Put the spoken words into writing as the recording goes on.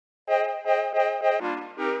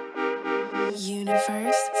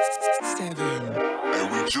Universe 7.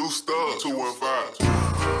 And we juiced up 215.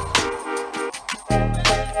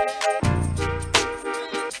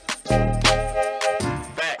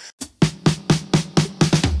 Facts.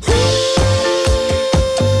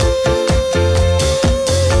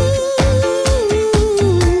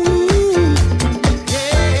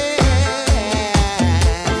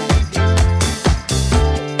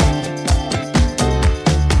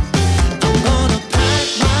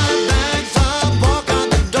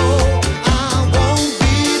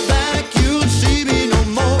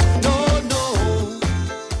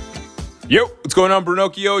 Yo, what's going on,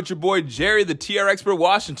 Brunocchio? It's your boy Jerry, the TR Expert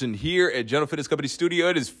Washington, here at General Fitness Company Studio.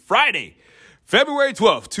 It is Friday, February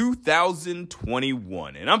 12th,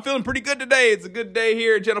 2021, and I'm feeling pretty good today. It's a good day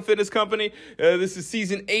here at General Fitness Company. This is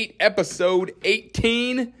Season 8, Episode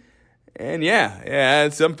 18, and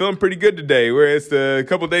I'm feeling pretty good today. It's a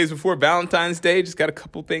couple days before Valentine's Day. Just got a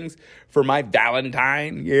couple things for my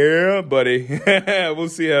Valentine. Yeah, buddy. We'll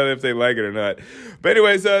see if they like it or not. But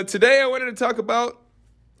anyways, today I wanted to talk about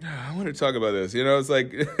this. You know, it's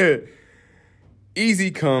like easy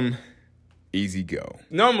come, easy go.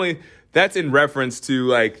 Normally, that's in reference to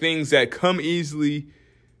like things that come easily,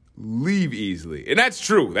 leave easily. And that's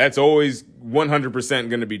true. That's always 100%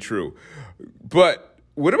 going to be true. But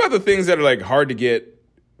what about the things that are like hard to get,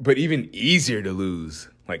 but even easier to lose,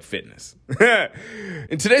 like fitness?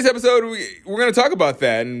 In today's episode, we're going to talk about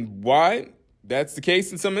that and why that's the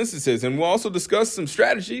case in some instances. And we'll also discuss some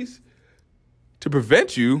strategies to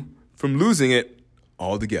prevent you from losing it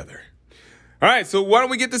altogether. All right, so why don't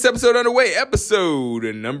we get this episode underway? Episode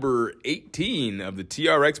number 18 of the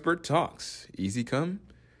TR Expert Talks. Easy come,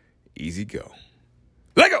 easy go.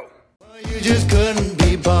 Let go! You just couldn't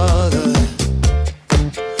be bothered.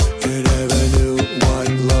 You never knew what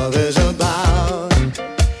love is about.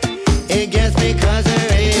 It gets me 'cause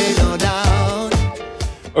there is no doubt.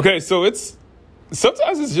 Okay, so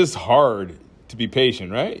sometimes it's just hard to be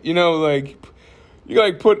patient, right? You know, like you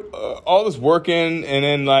like put all this work in, and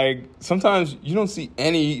then like sometimes you don't see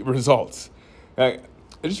any results. Like,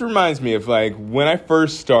 it just reminds me of like when I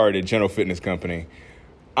first started General Fitness Company.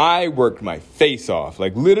 I worked my face off.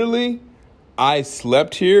 Like literally, I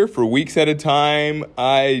slept here for weeks at a time.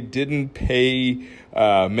 I didn't pay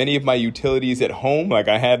many of my utilities at home. Like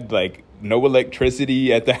I had like no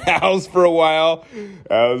electricity at the house for a while.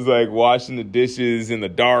 I was like washing the dishes in the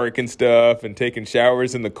dark and stuff and taking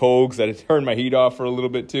showers in the cold because I had turned my heat off for a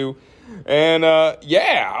little bit too. And I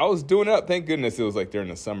was doing it up. Thank goodness it was like during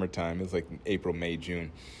the summertime. It was like April, May,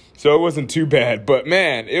 June. So it wasn't too bad. But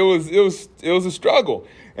man, it was a struggle.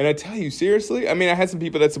 And I tell you, seriously, I mean, I had some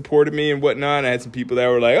people that supported me and whatnot. I had some people that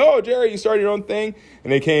were like, oh, Jerry, you started your own thing.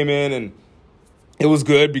 And they came in and it was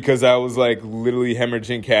good because I was like literally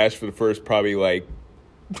hemorrhaging cash for the first probably like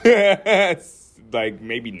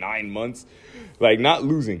maybe 9 months. Like not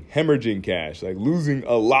losing, hemorrhaging cash, like losing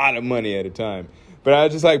a lot of money at a time. But I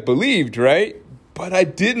just like believed, right? But I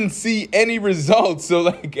didn't see any results. So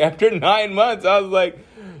like after 9 months, I was like,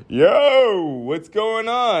 yo, what's going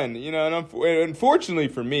on? You know, and unfortunately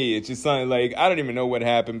for me, it's just something like, I don't even know what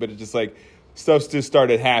happened, but it's just like, stuff just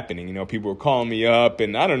started happening. You know, people were calling me up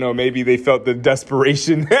and I don't know, maybe they felt the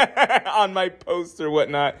desperation on my posts or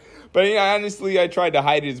whatnot. But yeah, honestly, I tried to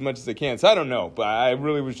hide it as much as I can. So I don't know, but I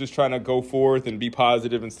really was just trying to go forth and be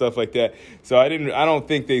positive and stuff like that. So I don't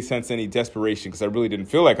think they sensed any desperation because I really didn't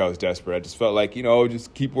feel like I was desperate. I just felt like, you know,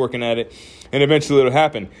 just keep working at it and eventually it'll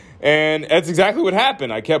happen. And that's exactly what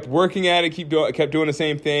happened. I kept working at it, kept doing the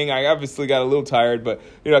same thing. I obviously got a little tired, but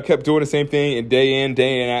you know, I kept doing the same thing and day in,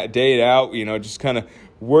 day out, you know, just kind of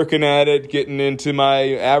working at it, getting into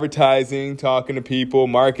my advertising, talking to people,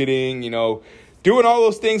 marketing, you know, doing all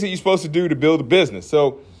those things that you're supposed to do to build a business.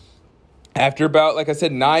 So after about, like I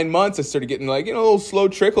said, 9 months, I started getting like, you know, a little slow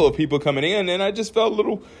trickle of people coming in, and I just felt a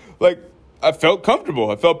little like I felt comfortable.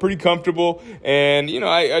 I felt pretty comfortable, and you know,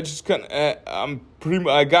 I just kind of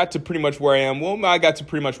I got to pretty much where I am. Well, I got to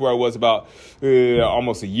pretty much where I was about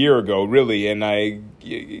almost a year ago, really, and I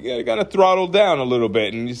kind of throttled down a little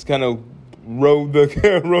bit and just kind of rode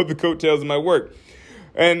the coattails of my work.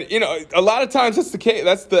 And you know, a lot of times that's the case.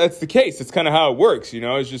 That's the case. It's kind of how it works. You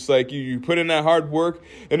know, it's just like you put in that hard work,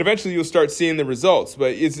 and eventually you'll start seeing the results.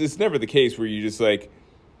 But it's never the case where you just like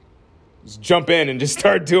just jump in and just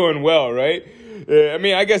start doing well, right? I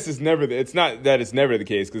mean, I guess it's never the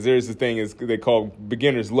case because there's the thing is they call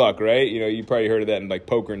beginner's luck, right? You know, you probably heard of that in like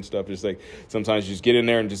poker and stuff. Just like sometimes you just get in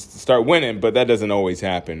there and just start winning, but that doesn't always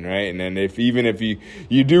happen, right? And then if you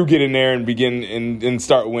do get in there and begin and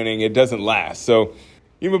start winning, it doesn't last. So,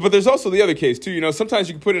 you know, but there's also the other case too. You know, sometimes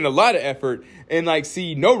you can put in a lot of effort and like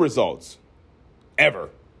see no results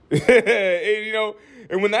ever. And,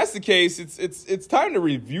 and when that's the case, it's time to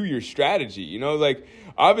review your strategy. Like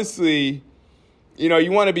obviously,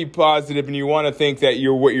 you want to be positive and you want to think that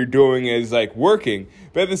what you're doing is like working.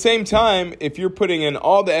 But at the same time, if you're putting in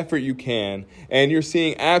all the effort you can and you're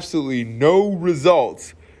seeing absolutely no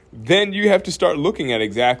results, then you have to start looking at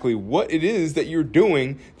exactly what it is that you're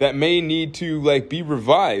doing that may need to like be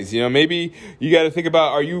revised. Maybe you got to think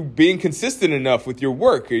about, are you being consistent enough with your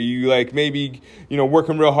work? Are you like maybe,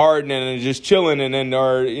 working real hard and then just chilling and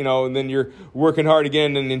then you're working hard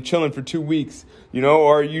again and then chilling for 2 weeks,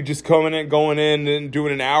 or are you just going in and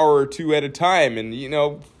doing an hour or two at a time? And,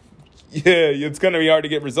 yeah, it's going to be hard to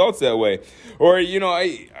get results that way. Or, are you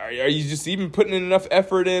just even putting enough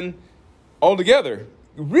effort in altogether?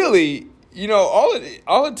 Really,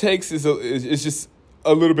 all it takes is just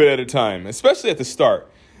a little bit at a time, especially at the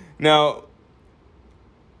start. Now,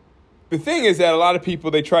 the thing is that a lot of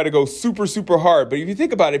people, they try to go super, super hard. But if you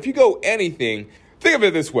think about it, if you go anything, think of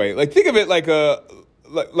it this way. Like, think of it like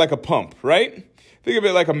a pump, right? Think of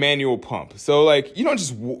it like a manual pump. So, like, you don't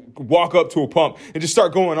just walk up to a pump and just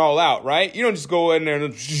start going all out, right? You don't just go in there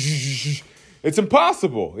and it's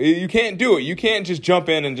impossible. You can't do it. You can't just jump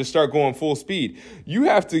in and just start going full speed. You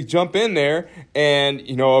have to jump in there and,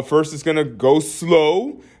 at first it's going to go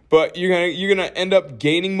slow, but you're going to end up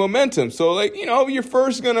gaining momentum. So like, you're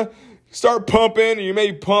first going to start pumping and you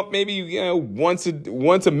may pump maybe, once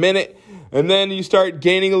a minute, and then you start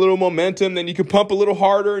gaining a little momentum. Then you can pump a little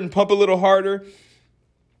harder and pump a little harder.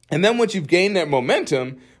 And then once you've gained that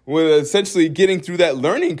momentum, with essentially getting through that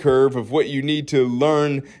learning curve of what you need to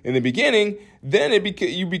learn in the beginning, then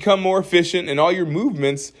you become more efficient and all your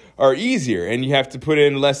movements are easier and you have to put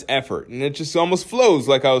in less effort. And it just almost flows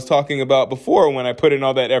like I was talking about before when I put in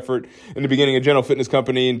all that effort in the beginning of General Fitness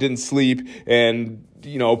Company and didn't sleep and,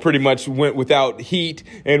 pretty much went without heat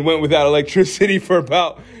and went without electricity for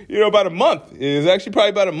about a month. It was actually probably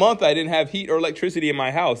about a month I didn't have heat or electricity in my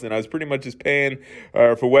house, and I was pretty much just paying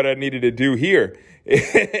for what I needed to do here.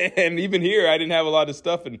 And even here, I didn't have a lot of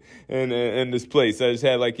stuff in this place. I just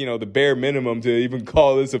had the bare minimum to even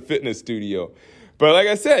call this a fitness studio. But like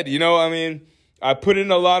I said, I put in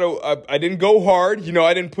a lot of, I didn't go hard.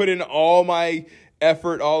 I didn't put in all my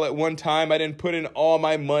effort all at one time. I didn't put in all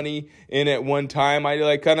my money in at one time.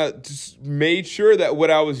 I kind of just made sure that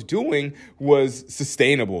what I was doing was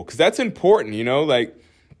sustainable, because that's important.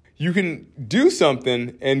 You can do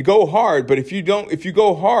something and go hard, but if you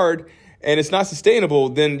go hard and it's not sustainable,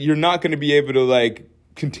 then you're not going to be able to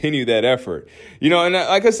continue that effort. And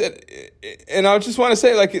like I said, and I just want to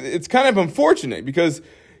say it's kind of unfortunate because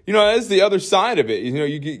that's the other side of it.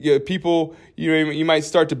 You get people, you might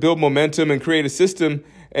start to build momentum and create a system,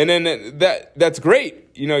 and then that's great.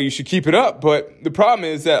 You should keep it up. But the problem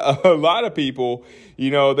is that a lot of people,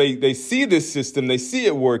 they see this system, they see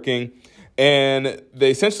it working, and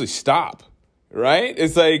they essentially stop. Right?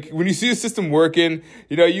 It's like when you see a system working,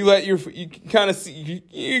 you get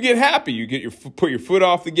happy. You put your foot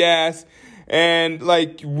off the gas, and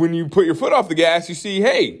when you put your foot off the gas, you see,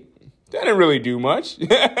 hey, that didn't really do much.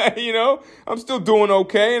 I'm still doing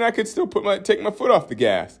okay, and I could still take my foot off the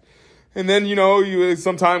gas. And then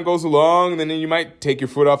some time goes along, and then you might take your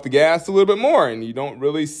foot off the gas a little bit more, and you don't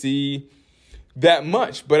really see that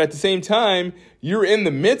much. But at the same time, you're in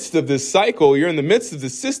the midst of this cycle. You're in the midst of the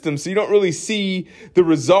system. So you don't really see the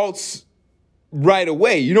results right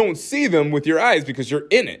away. You don't see them with your eyes because you're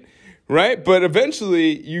in it, right? But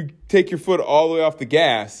eventually you take your foot all the way off the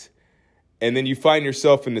gas, and then you find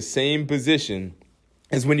yourself in the same position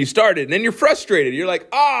as when you started. And then you're frustrated. You're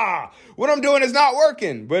like, what I'm doing is not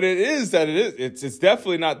working. But it's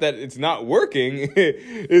definitely not that it's not working.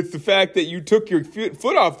 It's the fact that you took your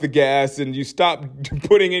foot off the gas and you stopped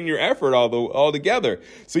putting in your effort altogether.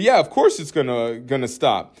 So yeah, of course it's gonna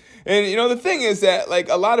stop. And the thing is that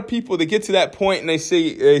a lot of people, they get to that point and they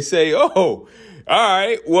say, oh, all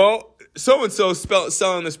right, well, so-and-so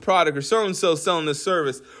selling this product, or so-and-so selling this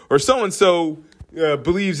service, or so-and-so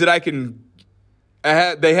believes that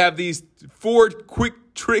they have these four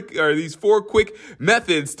quick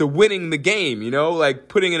methods to winning the game, like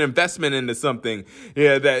putting an investment into something.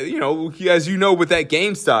 Yeah, that, as with that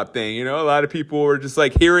GameStop thing, a lot of people are just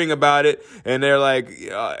hearing about it and they're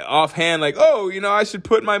offhand, I should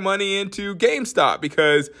put my money into GameStop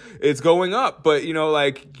because it's going up. But,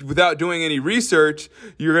 without doing any research,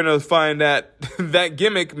 you're going to find that that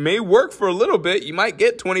gimmick may work for a little bit. You might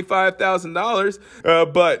get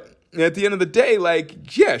 $25,000, but at the end of the day,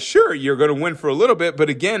 like, yeah, sure, you're going to win for a little bit. But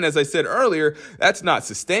again, as I said earlier, that's not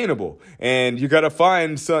sustainable. And you got to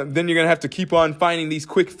find then you're going to have to keep on finding these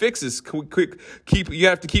quick fixes, you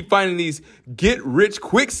have to keep finding these get rich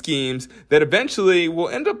quick schemes that eventually will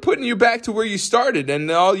end up putting you back to where you started. And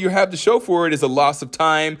all you have to show for it is a loss of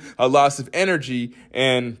time, a loss of energy,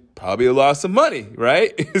 and probably a loss of money,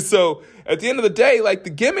 right? So at the end of the day, like,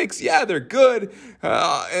 the gimmicks, yeah, they're good,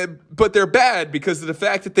 but they're bad because of the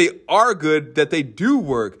fact that they are good, that they do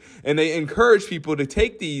work, and they encourage people to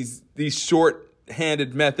take these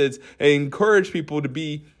short-handed methods and encourage people to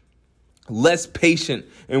be less patient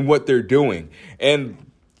in what they're doing. And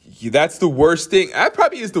that's the worst thing. That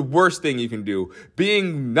probably is the worst thing you can do.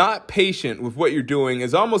 Being not patient with what you're doing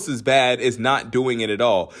is almost as bad as not doing it at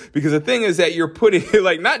all. Because the thing is that you're putting,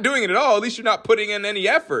 like, not doing it at all, at least you're not putting in any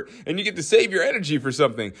effort. And you get to save your energy for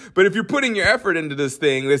something. But if you're putting your effort into this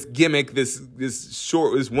thing, this gimmick, this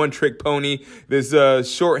one-trick pony, this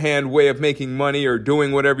shorthand way of making money or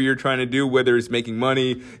doing whatever you're trying to do, whether it's making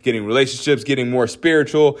money, getting relationships, getting more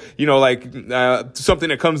spiritual, like something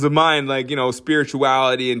that comes to mind, like,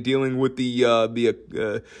 spirituality and dealing with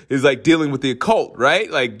is like dealing with the occult, right?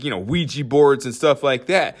 Like, Ouija boards and stuff like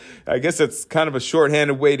that. I guess that's kind of a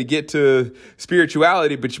shorthanded way to get to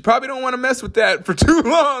spirituality, but you probably don't want to mess with that for too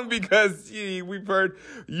long because we've heard,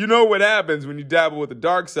 what happens when you dabble with the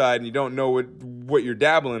dark side and you don't know what you're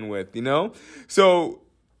dabbling with, So,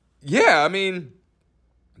 yeah, I mean,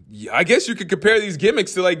 I guess you could compare these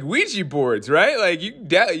gimmicks to like Ouija boards, right? Like you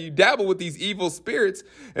dabble with these evil spirits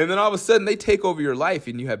and then all of a sudden they take over your life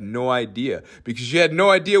and you have no idea because you had no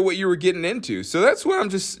idea what you were getting into. So that's what I'm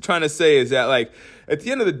just trying to say is that, like, at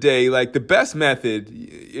the end of the day, like, the best method,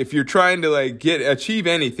 if you're trying to like achieve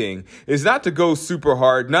anything, is not to go super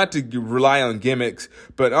hard, not to rely on gimmicks,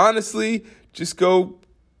 but honestly, just go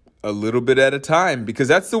a little bit at a time, because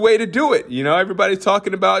that's the way to do it. Everybody's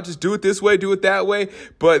talking about just do it this way, do it that way.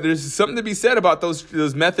 But there's something to be said about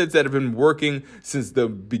those methods that have been working since the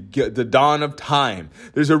dawn of time.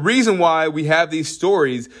 There's a reason why we have these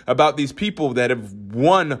stories about these people that have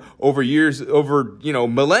won over years, over,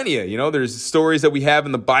 millennia. There's stories that we have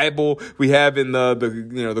in the Bible, we have in the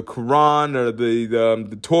Quran or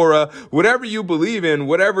the Torah, whatever you believe in,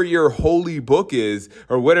 whatever your holy book is,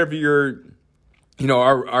 or whatever your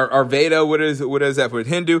our Veda, what is that for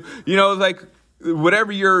Hindu? Like,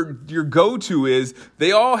 whatever your go-to is,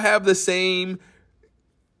 they all have the same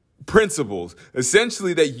principles.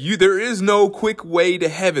 Essentially, that there is no quick way to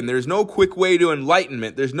heaven. There's no quick way to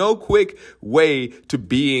enlightenment. There's no quick way to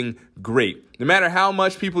being great. No matter how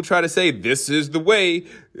much people try to say this is the way,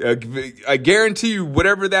 I guarantee you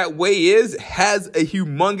whatever that way is has a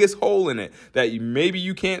humongous hole in it that maybe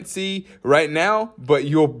you can't see right now, but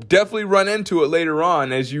you'll definitely run into it later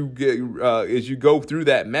on as you go through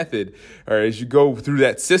that method or as you go through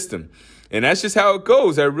that system. And that's just how it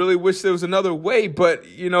goes. I really wish there was another way, but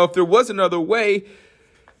if there was another way,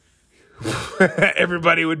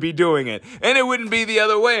 everybody would be doing it and it wouldn't be the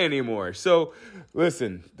other way anymore. So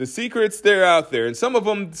listen, the secrets, they're out there, and some of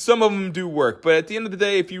them do work. But at the end of the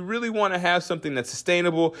day, if you really want to have something that's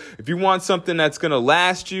sustainable, if you want something that's going to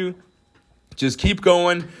last you, just keep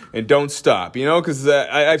going and don't stop, because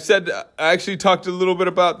I actually talked a little bit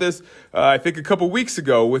about this, I think a couple weeks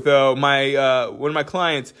ago with one of my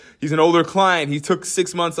clients. He's an older client. He took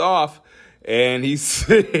 6 months off. And he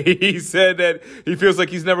said that he feels like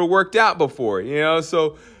he's never worked out before,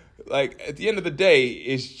 So, like, at the end of the day,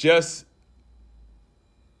 it's just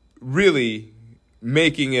really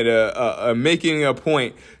making it making a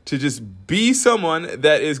point to just be someone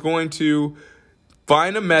that is going to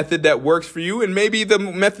find a method that works for you, and maybe the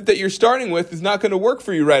method that you're starting with is not going to work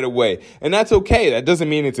for you right away, and that's okay. That doesn't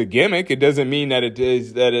mean it's a gimmick. It doesn't mean that it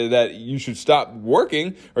is that you should stop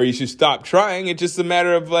working or you should stop trying. It's just a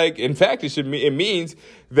matter of, like, in fact, it means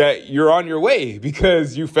that you're on your way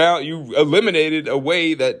because you eliminated a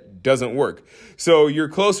way that doesn't work. So you're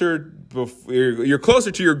closer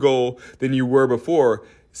to your goal than you were before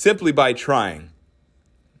simply by trying.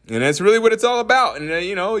 And that's really what it's all about. And,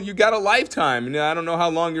 you got a lifetime. I don't know how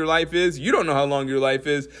long your life is. You don't know how long your life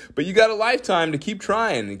is. But you got a lifetime to keep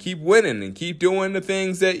trying and keep winning and keep doing the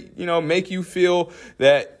things that, make you feel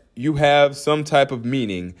that you have some type of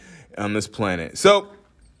meaning on this planet. So,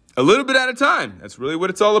 a little bit at a time. That's really what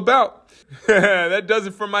it's all about. That does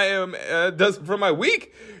it for my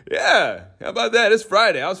week. Yeah, how about that? It's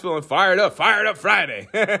Friday. I was feeling fired up Friday.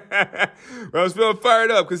 I was feeling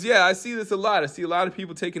fired up because, I see this a lot. I see a lot of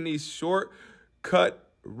people taking these shortcut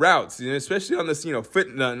routes, especially on this, in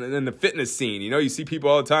the fitness scene. You see people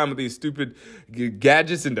all the time with these stupid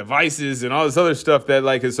gadgets and devices and all this other stuff that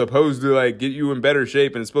like is supposed to like get you in better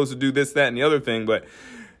shape and it's supposed to do this, that, and the other thing. But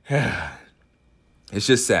it's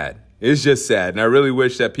just sad. It's just sad. And I really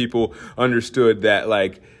wish that people understood that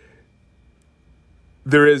like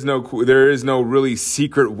there is no really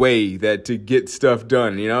secret way that to get stuff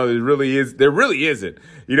done. There really isn't.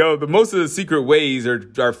 The most of the secret ways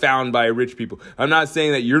are found by rich people. I'm not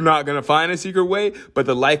saying that you're not going to find a secret way, but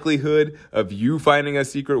the likelihood of you finding a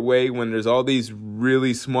secret way when there's all these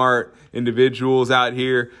really smart individuals out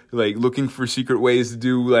here like looking for secret ways to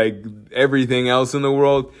do like everything else in the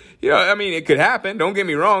world, it could happen. Don't get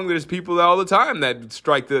me wrong. There's people all the time that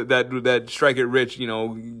strike that strike it rich,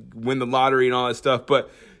 win the lottery and all that stuff. But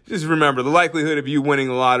just remember, the likelihood of you winning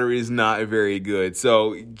the lottery is not very good.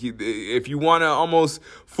 So if you want an almost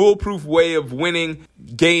foolproof way of winning,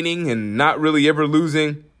 gaining, and not really ever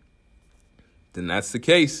losing, then that's the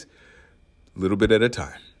case. A little bit at a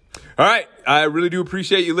time. All right. I really do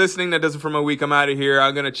appreciate you listening. That does it for my week. I'm out of here.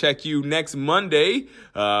 I'm going to check you next Monday.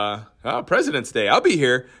 President's Day. I'll be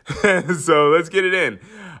here. So let's get it in.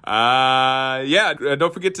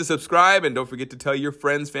 Don't forget to subscribe and don't forget to tell your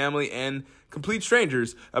friends, family, and complete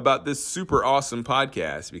strangers about this super awesome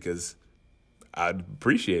podcast because I'd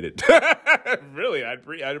appreciate it. Really,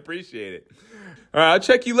 I'd appreciate it. All right, I'll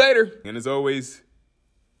check you later. And as always,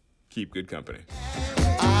 keep good company.